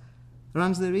past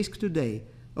runs the risk today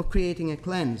of creating a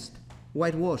cleansed,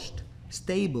 whitewashed,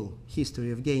 stable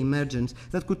history of gay emergence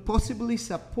that could possibly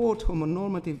support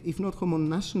homonormative, if not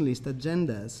homo-nationalist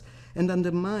agendas, and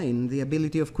undermine the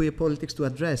ability of queer politics to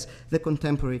address the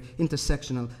contemporary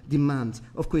intersectional demands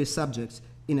of queer subjects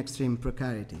in extreme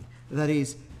precarity. That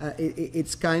is,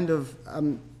 it's kind of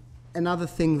another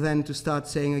thing then to start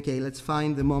saying, okay, let's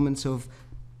find the moments of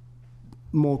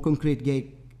more concrete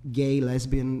gay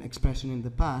lesbian expression in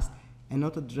the past, and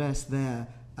not address there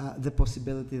the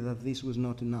possibility that this was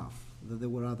not enough, that there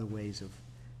were other ways of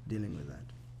dealing with that.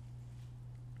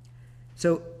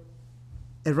 So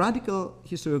a radical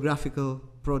historiographical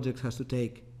project has to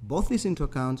take both this into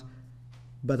account,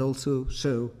 but also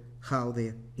show how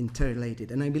they're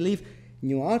interrelated. And I believe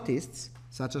new artists,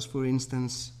 such as, for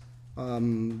instance,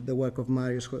 the work of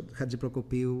Marios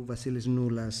Hadjiprokopiou, Vasilis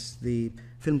Noulas, the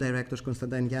film directors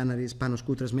Konstantin Giannaris, Panos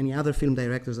Koutras, many other film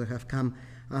directors that have come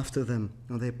after them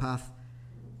on their path,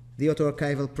 the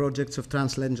auto-archival projects of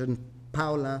Translegend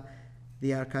Paula,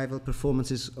 the archival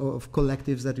performances of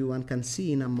collectives that one can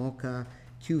see in Amoka,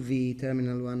 QV,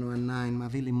 Terminal 119,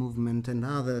 Mavili Movement, and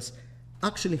others,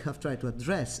 actually have tried to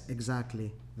address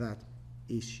exactly that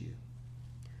issue.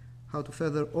 How to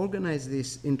further organize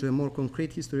this into a more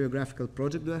concrete historiographical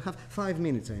project? Do I have 5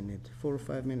 minutes? I need 4 or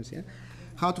 5 minutes, yeah?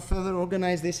 How to further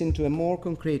organize this into a more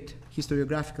concrete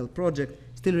historiographical project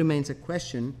still remains a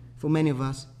question for many of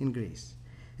us in Greece.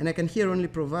 And I can here only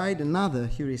provide another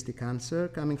heuristic answer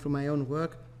coming from my own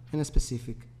work and a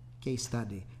specific case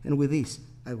study. And with this,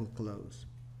 I will close.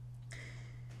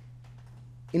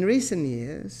 In recent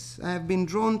years, I have been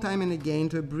drawn time and again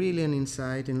to a brilliant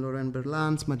insight in Lorraine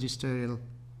Berland's magisterial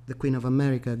The Queen of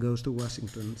America Goes to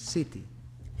Washington City,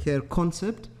 her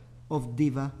concept of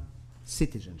diva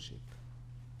citizenship.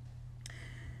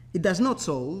 It does not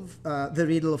solve the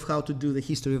riddle of how to do the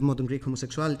history of modern Greek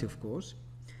homosexuality, of course,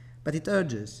 but it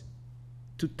urges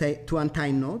to untie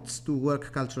knots, to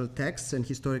work cultural texts and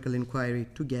historical inquiry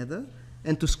together,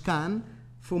 and to scan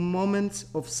for moments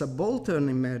of subaltern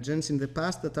emergence in the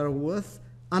past that are worth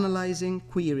analyzing,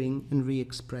 queering, and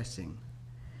re-expressing.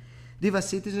 Diva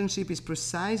citizenship is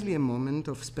precisely a moment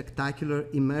of spectacular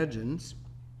emergence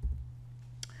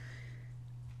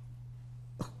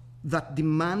that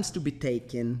demands to be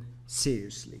taken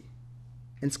seriously.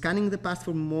 And scanning the past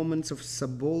for moments of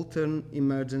subaltern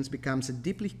emergence becomes a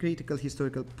deeply critical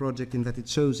historical project in that it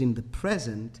shows in the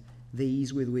present the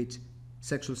ease with which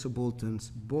sexual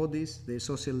subalterns' bodies, their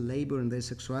social labor, and their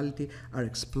sexuality are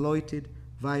exploited,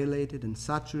 violated, and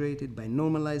saturated by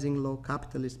normalizing law,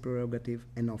 capitalist prerogative,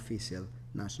 and official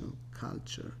national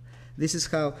culture. This is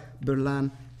how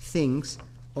Berland thinks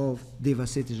of diva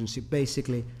citizenship.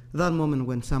 Basically, that moment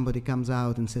when somebody comes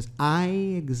out and says, I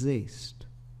exist.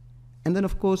 And then,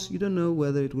 of course, you don't know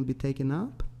whether it will be taken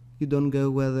up. You don't know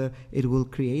whether it will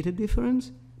create a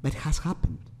difference, but it has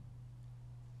happened.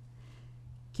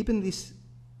 Keeping this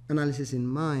analysis in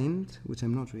mind, which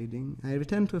I'm not reading, I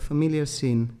return to a familiar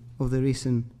scene of the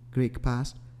recent Greek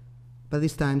past, but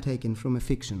this time taken from a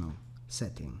fictional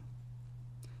setting.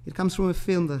 It comes from a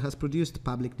film that has produced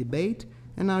public debate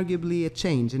and arguably a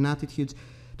change in attitudes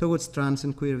towards trans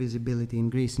and queer visibility in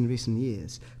Greece in recent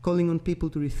years, calling on people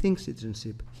to rethink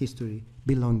citizenship, history,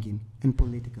 belonging, and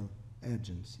political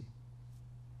urgency.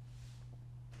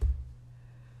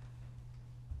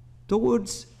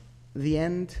 Towards the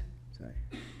end,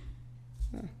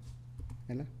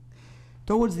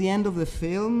 towards the end of the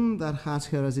film that has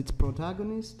her as its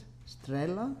protagonist,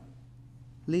 Strella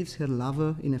leaves her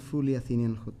lover in a fully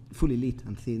lit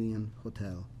Athenian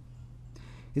hotel.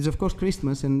 It's of course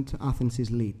Christmas and Athens is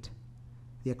lit.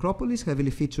 The Acropolis,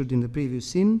 heavily featured in the previous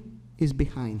scene, is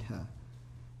behind her.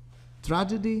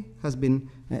 Tragedy has been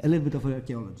a little bit of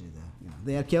archaeology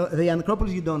there. The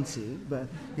Acropolis you don't see, but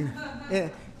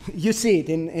you see it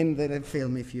in the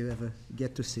film if you ever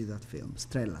get to see that film,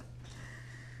 Strella.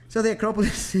 So the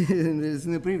Acropolis is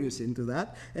in the previous scene to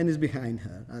that, and is behind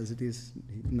her, as it is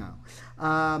now.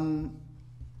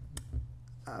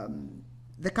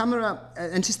 The camera,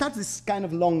 and she starts this kind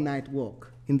of long night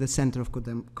walk in the center of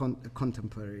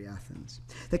contemporary Athens.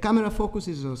 The camera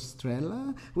focuses on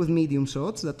Strella with medium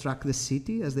shots that track the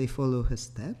city as they follow her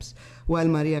steps, while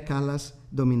Maria Callas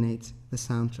dominates the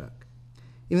soundtrack.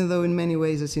 Even though in many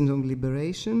ways a scene of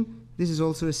liberation, this is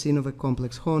also a scene of a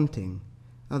complex haunting.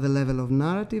 At the level of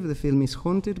narrative, the film is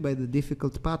haunted by the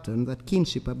difficult pattern that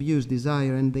kinship, abuse,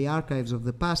 desire, and the archives of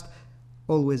the past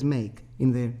always make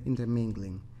in their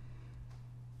intermingling.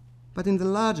 But in the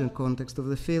larger context of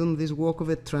the film, this walk of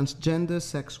a transgender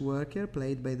sex worker,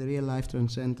 played by the real-life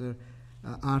transgender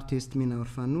artist Mina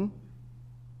Orfanou,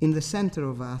 in the center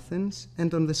of Athens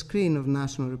and on the screen of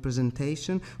national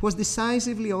representation, was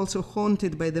decisively also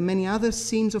haunted by the many other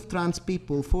scenes of trans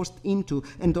people forced into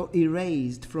and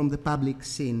erased from the public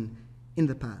scene in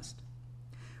the past.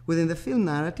 Within the film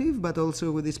narrative, but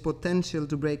also with its potential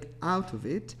to break out of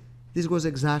it, this was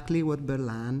exactly what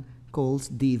Berlan calls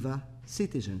diva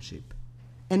citizenship,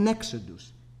 an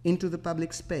exodus into the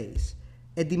public space,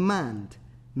 a demand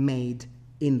made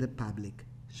in the public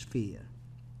sphere.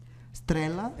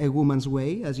 Strella, A Woman's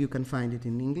Way, as you can find it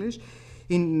in English,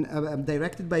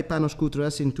 directed by Panos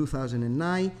Koutras in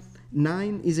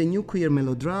 2009, is a new queer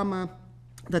melodrama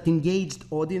that engaged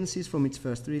audiences from its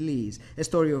first release. A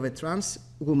story of a trans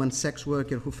woman sex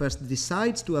worker who first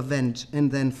decides to avenge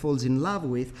and then falls in love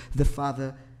with the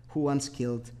father who once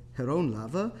killed her own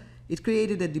lover. It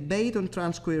created a debate on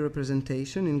trans queer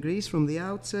representation in Greece from the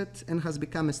outset and has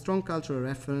become a strong cultural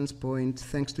reference point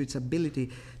thanks to its ability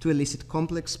to elicit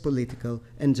complex political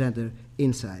and gender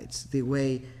insights. The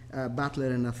way Butler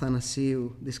and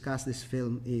Athanasiou discuss this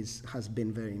film has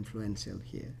been very influential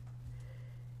here.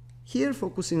 Here,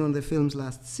 focusing on the film's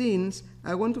last scenes,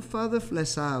 I want to further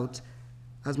flesh out,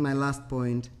 as my last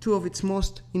point, two of its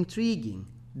most intriguing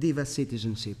diva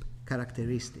citizenship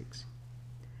characteristics.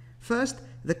 First,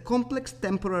 the complex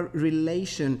temporal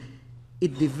relation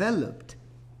it developed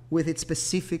with its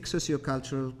specific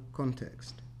sociocultural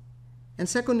context. And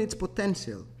second, its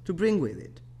potential to bring with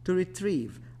it, to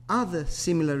retrieve other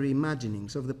similar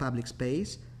reimaginings of the public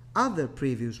space, other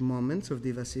previous moments of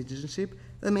diva citizenship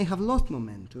that may have lost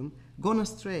momentum, gone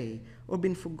astray, or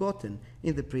been forgotten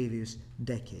in the previous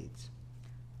decades.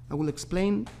 I will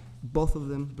explain both of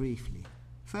them briefly.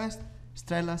 First,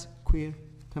 Strella's queer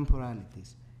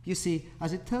temporalities. You see,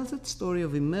 as it tells its story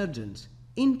of emergence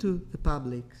into the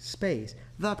public space,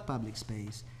 that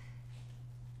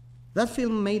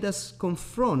film made us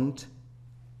confront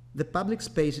the public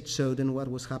space it showed and what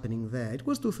was happening there. It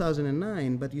was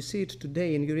 2009, but you see it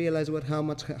today and you realize how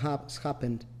much has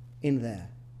happened in there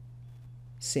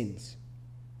since.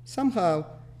 Somehow,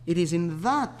 it is in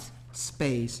that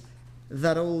space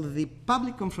that all the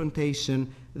public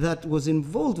confrontation that was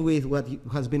involved with what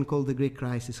has been called the Greek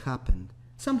crisis happened.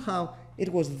 Somehow,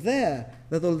 it was there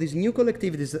that all these new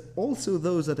collectivities, also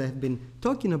those that I have been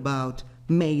talking about,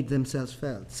 made themselves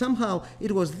felt. Somehow,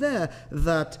 it was there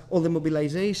that all the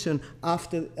mobilization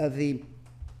after the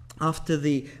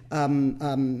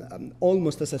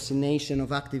almost assassination of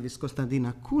activist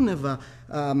Konstantina Kuneva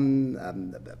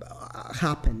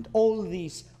happened. All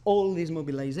these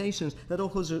mobilizations that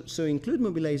also include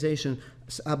mobilizations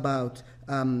about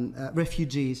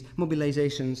refugees,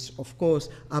 mobilizations, of course,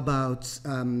 about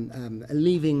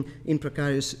living in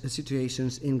precarious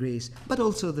situations in Greece, but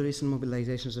also the recent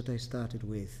mobilizations that I started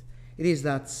with. It is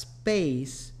that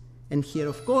space, and here,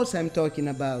 of course, I'm talking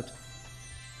about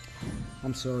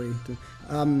I'm sorry.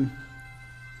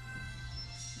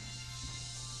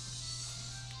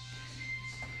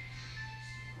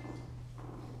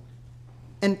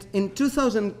 And in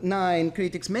 2009,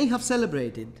 critics may have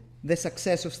celebrated the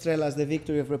success of Strella as the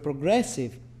victory of a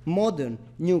progressive modern,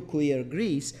 new queer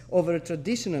Greece over a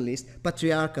traditionalist,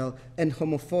 patriarchal, and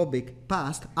homophobic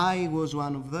past. I was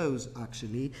one of those,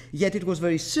 actually. Yet it was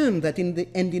very soon that in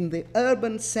the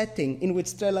urban setting in which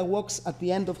Strela walks at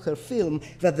the end of her film,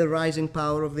 that the rising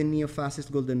power of the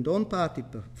neo-fascist Golden Dawn Party,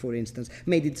 for instance,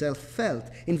 made itself felt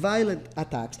in violent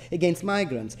attacks against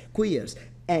migrants, queers,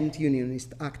 and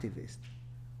unionist activists.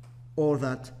 Or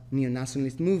that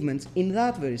neo-nationalist movements in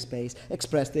that very space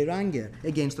expressed their anger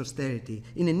against austerity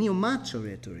in a neo-macho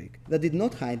rhetoric that did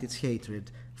not hide its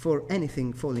hatred for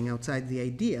anything falling outside the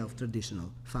idea of traditional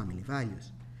family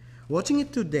values. Watching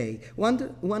it today,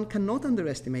 one cannot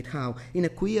underestimate how, in a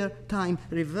queer time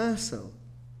reversal,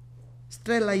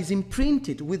 Strela is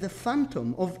imprinted with the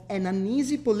phantom of an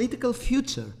uneasy political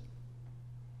future.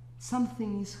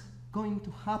 Something is going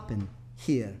to happen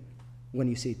here when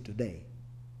you see it today.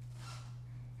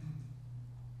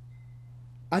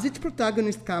 As its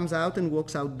protagonist comes out and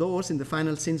walks outdoors in the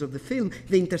final scenes of the film,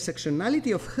 the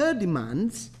intersectionality of her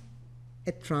demands,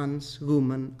 a trans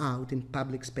woman out in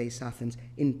public space Athens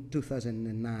in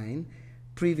 2009,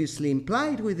 previously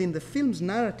implied within the film's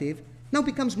narrative, now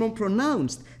becomes more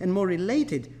pronounced and more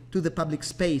related to the public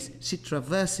space she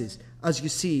traverses as you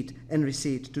see it and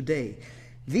re-see it today.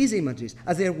 These images,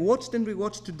 as they are watched and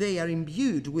rewatched today, are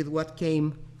imbued with what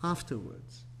came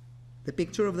afterwards. The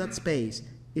picture of that space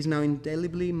is now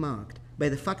indelibly marked by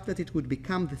the fact that it would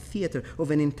become the theater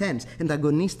of an intense and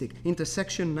agonistic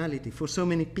intersectionality for so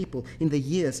many people in the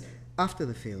years after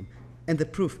the film, and the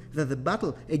proof that the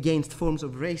battle against forms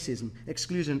of racism,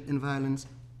 exclusion, and violence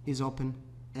is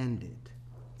open-ended.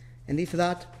 And if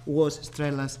that was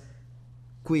Strela's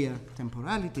queer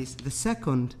temporalities, the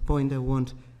second point I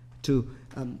want to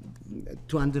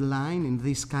underline in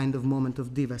this kind of moment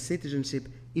of diva citizenship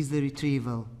is the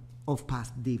retrieval of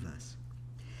past divas.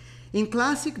 In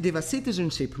classic diva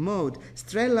citizenship mode,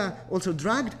 Strela also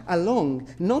dragged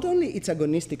along not only its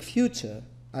agonistic future,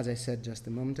 as I said just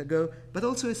a moment ago, but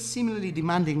also a similarly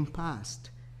demanding past,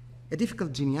 a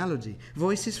difficult genealogy,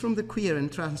 voices from the queer and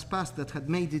trans past that had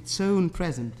made its own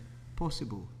present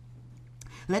possible.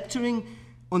 Lecturing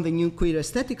on the new queer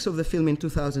aesthetics of the film in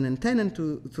 2010 and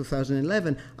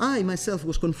 2011, I myself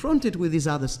was confronted with these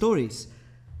other stories,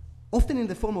 often in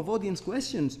the form of audience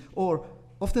questions or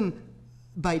often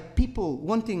by people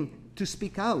wanting to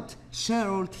speak out, share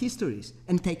old histories,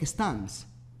 and take a stance.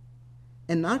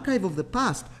 An archive of the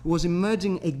past was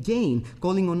emerging again,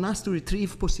 calling on us to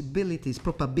retrieve possibilities,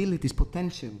 probabilities,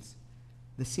 potentials.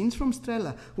 The scenes from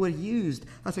Strela were used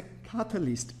as a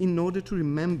catalyst in order to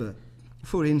remember,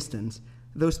 for instance,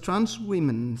 those trans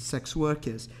women sex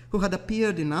workers who had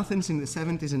appeared in Athens in the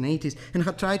 70s and 80s and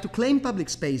had tried to claim public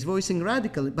space, voicing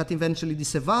radical but eventually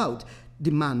disavowed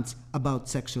demands about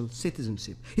sexual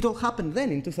citizenship. It all happened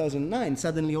then in 2009.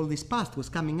 Suddenly all this past was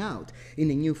coming out in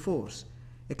a new force.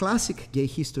 A classic gay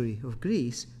history of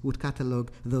Greece would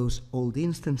catalogue those old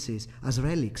instances as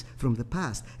relics from the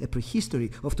past, a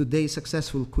prehistory of today's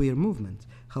successful queer movement.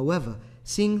 However,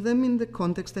 seeing them in the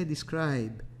context I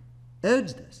describe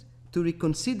urged us to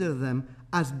reconsider them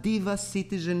as diva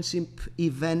citizenship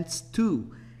events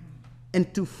too,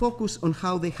 and to focus on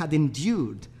how they had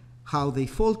endured, how they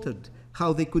faltered,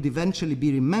 how they could eventually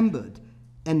be remembered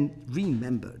and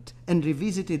remembered and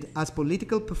revisited as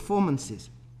political performances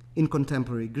in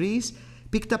contemporary Greece,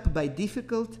 picked up by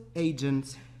difficult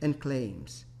agents and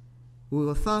claims. We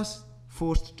were thus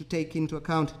forced to take into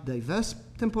account diverse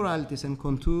temporalities and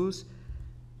contours,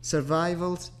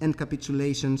 survivals and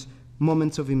capitulations,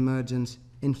 moments of emergence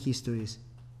and histories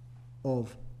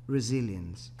of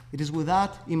resilience. It is with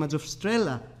that image of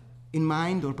Strela in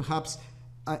mind, or perhaps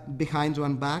behind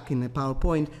one back in a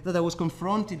PowerPoint, that I was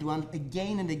confronted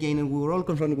again and again, and we were all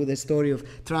confronted with the story of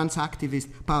trans activist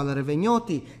Paola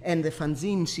Revegnotti and the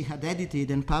fanzine she had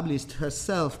edited and published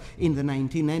herself in the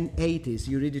 1980s.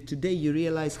 You read it today, you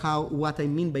realize what I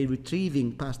mean by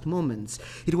retrieving past moments.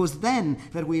 It was then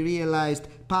that we realized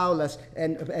Paola's,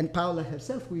 and Paola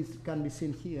herself, who can be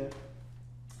seen here.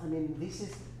 I mean, this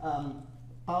is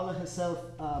Paola herself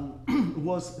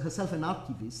was herself an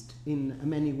archivist in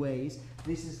many ways.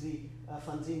 This is the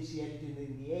fanzine she edited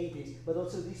in the 80s, but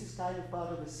also this is kind of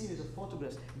part of a series of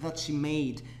photographs that she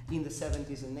made in the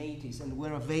 70s and 80s and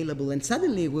were available. And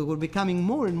suddenly we were becoming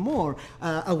more and more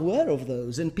aware of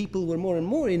those, and people were more and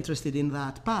more interested in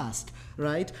that past,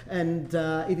 right? And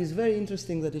it is very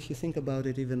interesting that if you think about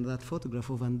it, even that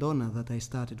photograph of Andonna that I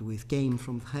started with came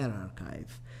from her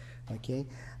archive. Okay,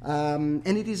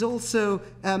 and it is also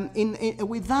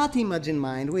with that image in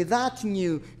mind, with that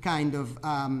new kind of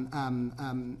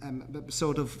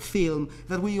sort of film,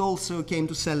 that we also came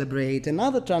to celebrate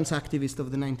another trans activist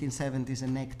of the 1970s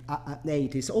and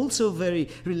 80s, also very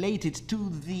related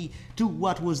to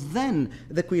what was then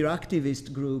the queer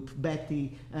activist group,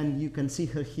 Betty, and you can see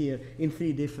her here in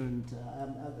three different.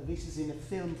 This is in a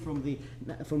film from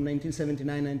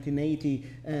 1979, 1980,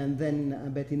 and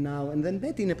then Betty now, and then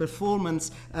Betty in a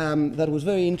performance that was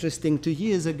very interesting 2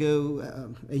 years ago,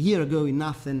 a year ago in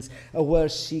Athens, where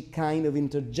she kind of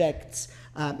interjects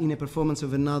in a performance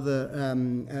of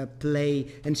another play,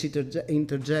 and she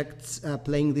interjects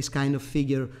playing this kind of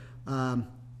figure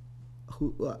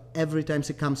who every time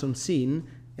she comes on scene,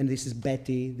 and this is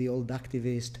Betty, the old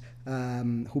activist,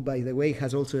 who, by the way,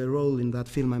 has also a role in that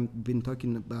film I've been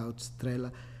talking about,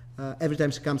 Strela. Every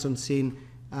time she comes on scene,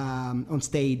 on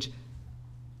stage,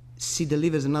 she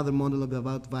delivers another monologue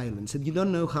about violence. And you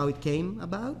don't know how it came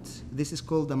about. This is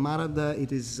called Amarada.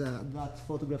 It is, that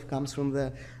photograph comes from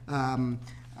there. And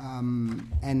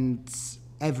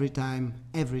every time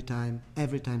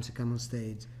she comes on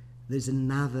stage, there's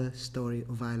another story of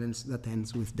violence that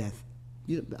ends with death.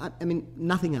 I mean,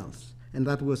 nothing else. And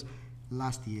that was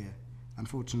last year,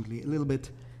 unfortunately, a little bit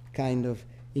kind of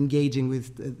engaging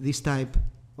with this type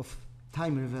of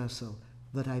time reversal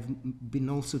that I've been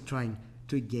also trying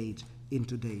to engage in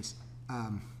today's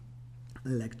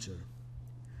lecture.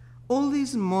 All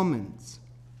these moments,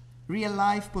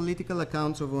 real-life political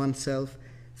accounts of oneself,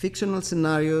 fictional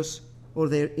scenarios, or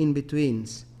their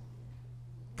in-betweens,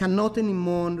 cannot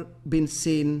anymore be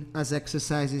seen as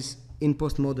exercises in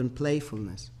postmodern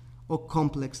playfulness or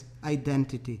complex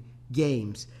identity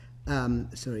games.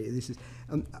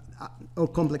 Or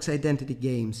complex identity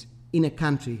games in a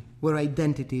country where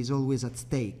identity is always at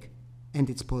stake and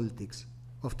its politics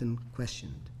often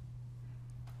questioned.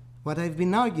 What I've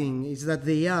been arguing is that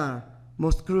they are,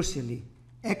 most crucially,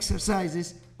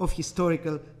 exercises of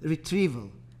historical retrieval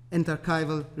and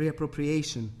archival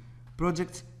reappropriation,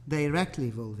 projects directly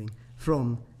evolving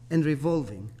from and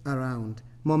revolving around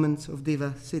moments of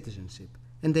diva citizenship,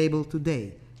 and able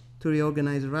today to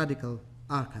reorganize radical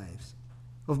archives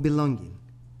of belonging,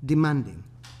 demanding,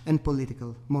 and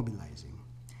political mobilizing.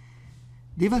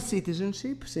 Diva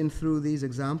citizenship, seen through these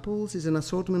examples, is an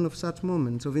assortment of such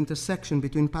moments of intersection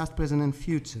between past, present, and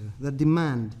future that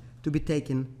demand to be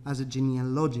taken as a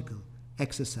genealogical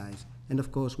exercise. And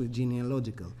of course, with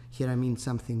genealogical, here I mean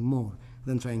something more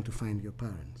than trying to find your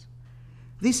parents.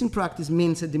 This in practice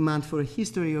means a demand for a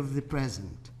history of the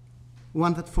present,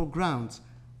 one that foregrounds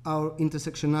our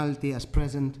intersectionality as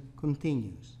present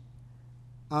continuous,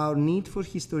 our need for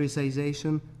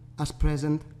historicization as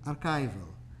present archival,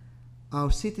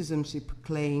 our citizenship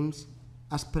claims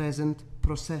as present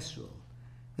processual,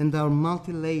 and our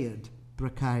multi-layered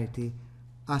precarity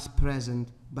as present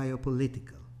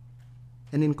biopolitical.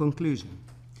 And in conclusion,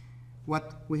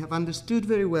 what we have understood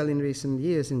very well in recent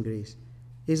years in Greece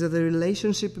is that the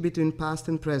relationship between past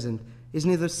and present is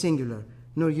neither singular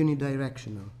nor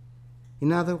unidirectional.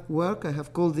 In other work, I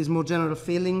have called this more general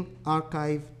feeling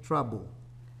archive trouble.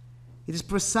 It is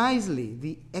precisely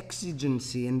the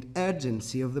exigency and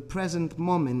urgency of the present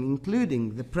moment,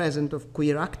 including the present of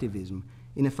queer activism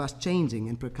in a fast-changing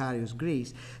and precarious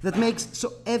Greece, that makes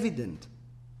so evident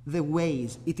the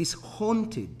ways it is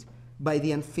haunted by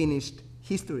the unfinished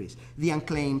histories, the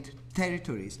unclaimed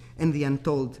territories, and the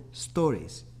untold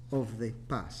stories of the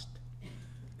past.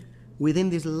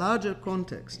 Within this larger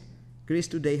context, Greece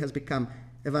today has become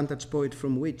a vantage point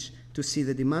from which to see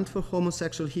the demand for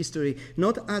homosexual history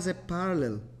not as a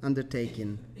parallel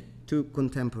undertaking to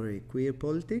contemporary queer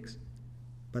politics,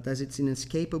 but as its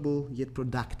inescapable yet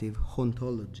productive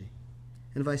hauntology,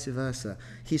 and vice versa.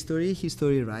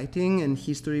 History writing, and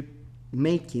history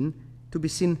making to be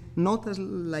seen not as a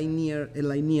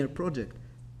linear project,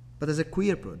 but as a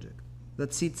queer project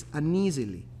that sits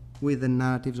uneasily with the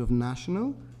narratives of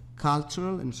national,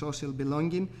 cultural, and social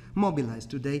belonging mobilized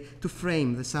today to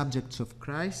frame the subjects of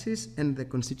crisis and the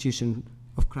constitution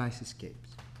of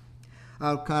crisiscapes.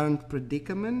 Our current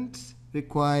predicament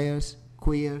requires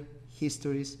queer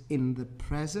histories in the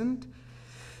present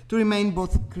to remain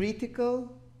both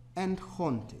critical and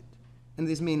haunted. And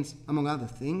this means, among other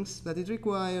things, that it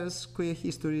requires queer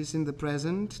histories in the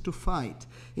present to fight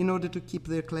in order to keep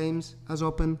their claims as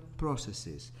open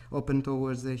processes, open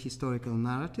towards their historical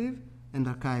narrative and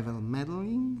archival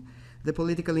meddling, the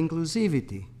political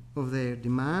inclusivity of their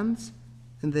demands,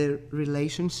 and their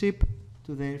relationship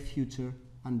to their future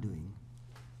undoing.